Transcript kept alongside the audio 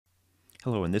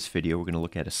Hello, in this video we're going to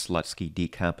look at a Slutsky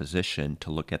decomposition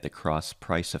to look at the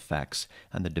cross-price effects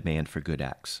on the demand for good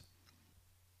X.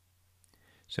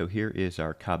 So here is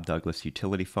our Cobb-Douglas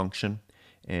utility function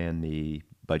and the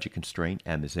budget constraint.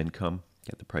 M is income,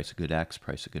 get the price of good X,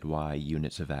 price of good Y,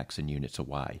 units of X, and units of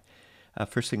Y.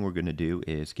 First thing we're going to do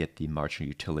is get the marginal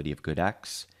utility of good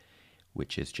X,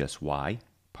 which is just Y,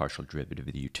 partial derivative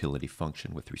of the utility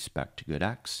function with respect to good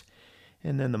X.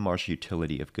 And then the marginal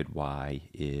utility of good Y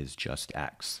is just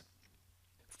X.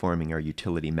 Forming our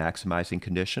utility maximizing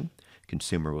condition,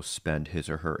 consumer will spend his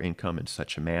or her income in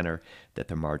such a manner that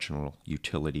the marginal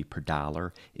utility per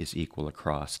dollar is equal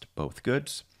across both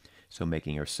goods. So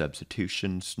making our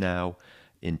substitutions now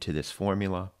into this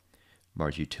formula,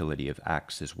 marginal utility of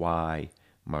X is Y,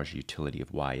 marginal utility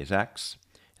of Y is X.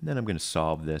 And then I'm going to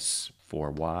solve this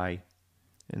for Y,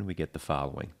 and we get the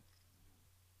following.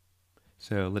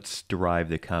 So let's derive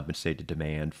the compensated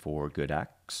demand for good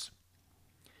X.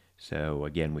 So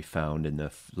again, we found in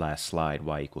the last slide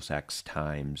Y equals X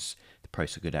times the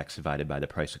price of good X divided by the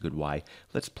price of good Y.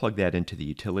 Let's plug that into the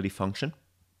utility function.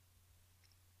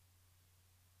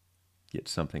 Get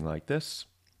something like this.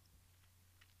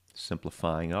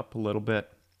 Simplifying up a little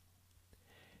bit.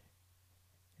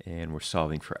 And we're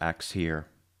solving for X here.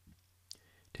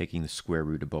 Taking the square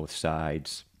root of both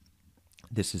sides.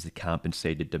 This is the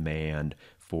compensated demand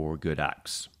for good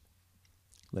X.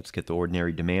 Let's get the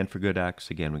ordinary demand for good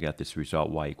X. Again, we got this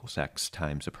result Y equals X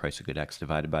times the price of good X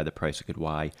divided by the price of good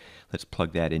Y. Let's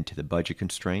plug that into the budget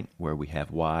constraint where we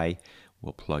have Y.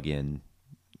 We'll plug in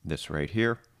this right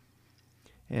here.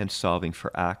 And solving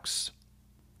for X,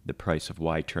 the price of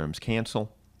Y terms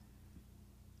cancel.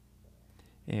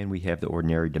 And we have the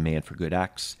ordinary demand for good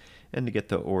X. And to get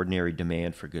the ordinary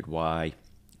demand for good Y,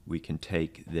 we can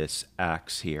take this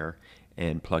X here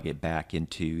and plug it back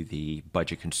into the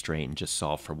budget constraint and just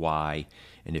solve for Y.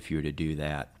 And if you were to do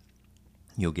that,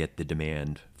 you'll get the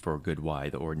demand for good Y,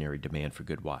 the ordinary demand for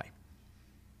good Y.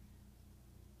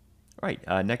 All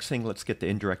right, next thing, let's get the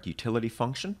indirect utility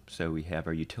function. So we have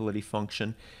our utility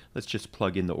function. Let's just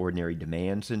plug in the ordinary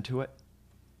demands into it.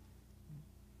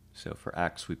 So for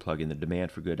X, we plug in the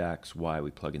demand for good X. Y, we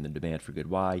plug in the demand for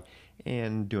good Y.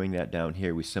 And doing that down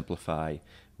here, we simplify.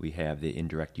 We have the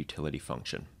indirect utility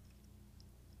function.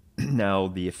 Now,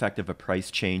 the effect of a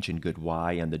price change in good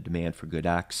Y on the demand for good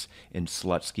X in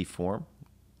Slutsky form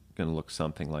is going to look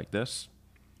something like this.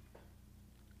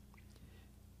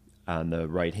 On the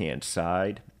right-hand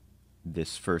side,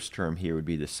 this first term here would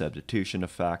be the substitution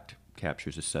effect,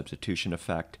 captures a substitution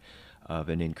effect of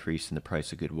an increase in the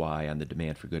price of good Y on the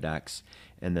demand for good X.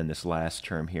 And then this last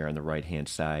term here on the right-hand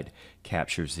side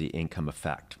captures the income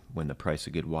effect. When the price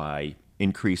of good Y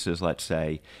increases, let's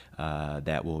say,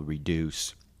 that will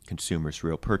reduce consumers'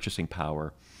 real purchasing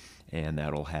power, and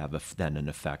that'll have then an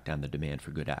effect on the demand for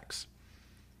good X.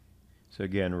 So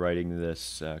again, writing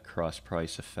this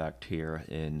cross-price effect here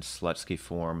in Slutsky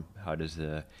form, how does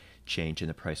the change in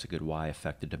the price of good Y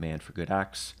affect the demand for good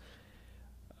X?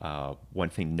 One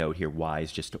thing to note here, Y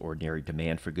is just the ordinary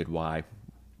demand for good Y.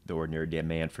 The ordinary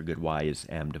demand for good Y is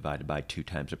M divided by 2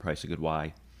 times the price of good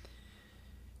Y.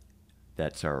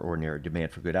 That's our ordinary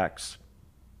demand for good X.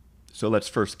 So let's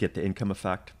first get the income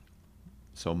effect.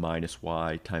 So minus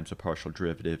Y times the partial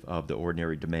derivative of the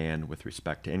ordinary demand with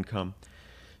respect to income.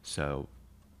 So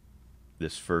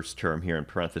this first term here in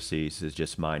parentheses is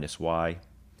just minus Y.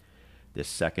 This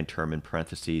second term in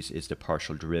parentheses is the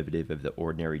partial derivative of the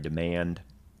ordinary demand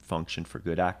function for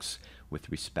good X with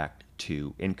respect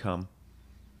to income.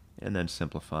 And then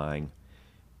simplifying,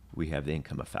 we have the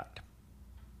income effect.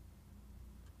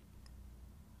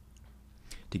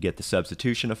 To get the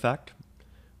substitution effect,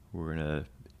 we're going to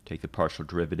take the partial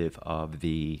derivative of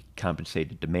the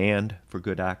compensated demand for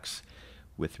good X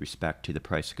with respect to the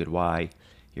price of good Y.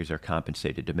 Here's our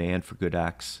compensated demand for good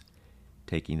X.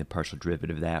 Taking the partial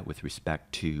derivative of that with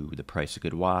respect to the price of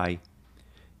good Y,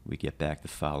 we get back the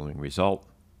following result.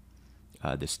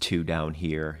 This 2 down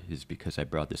here is because I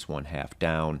brought this 1/2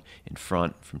 down in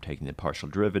front from taking the partial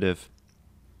derivative.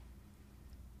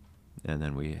 And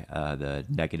then we the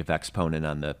negative exponent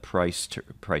on the price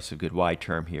of good Y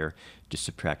term here, just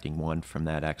subtracting 1 from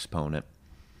that exponent.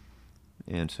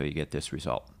 And so you get this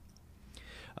result.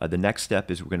 The next step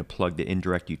is we're going to plug the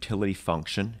indirect utility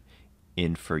function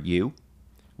in for U.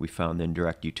 We found the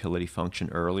indirect utility function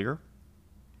earlier.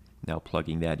 Now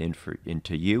plugging that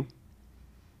into U.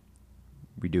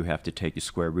 We do have to take the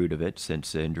square root of it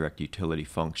since the indirect utility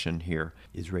function here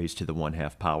is raised to the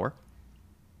 1/2 power.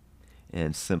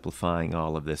 And simplifying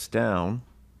all of this down,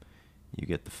 you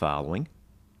get the following.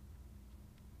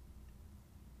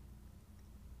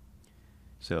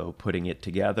 So putting it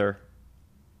together,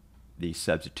 the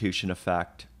substitution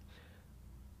effect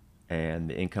and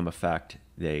the income effect,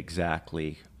 they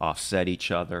exactly offset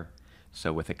each other.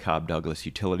 So with a Cobb-Douglas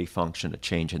utility function, a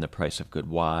change in the price of good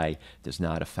Y does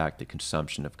not affect the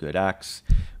consumption of good X.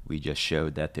 We just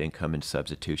showed that the income and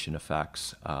substitution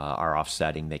effects are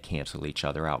offsetting. They cancel each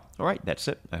other out. All right, that's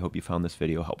it. I hope you found this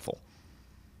video helpful.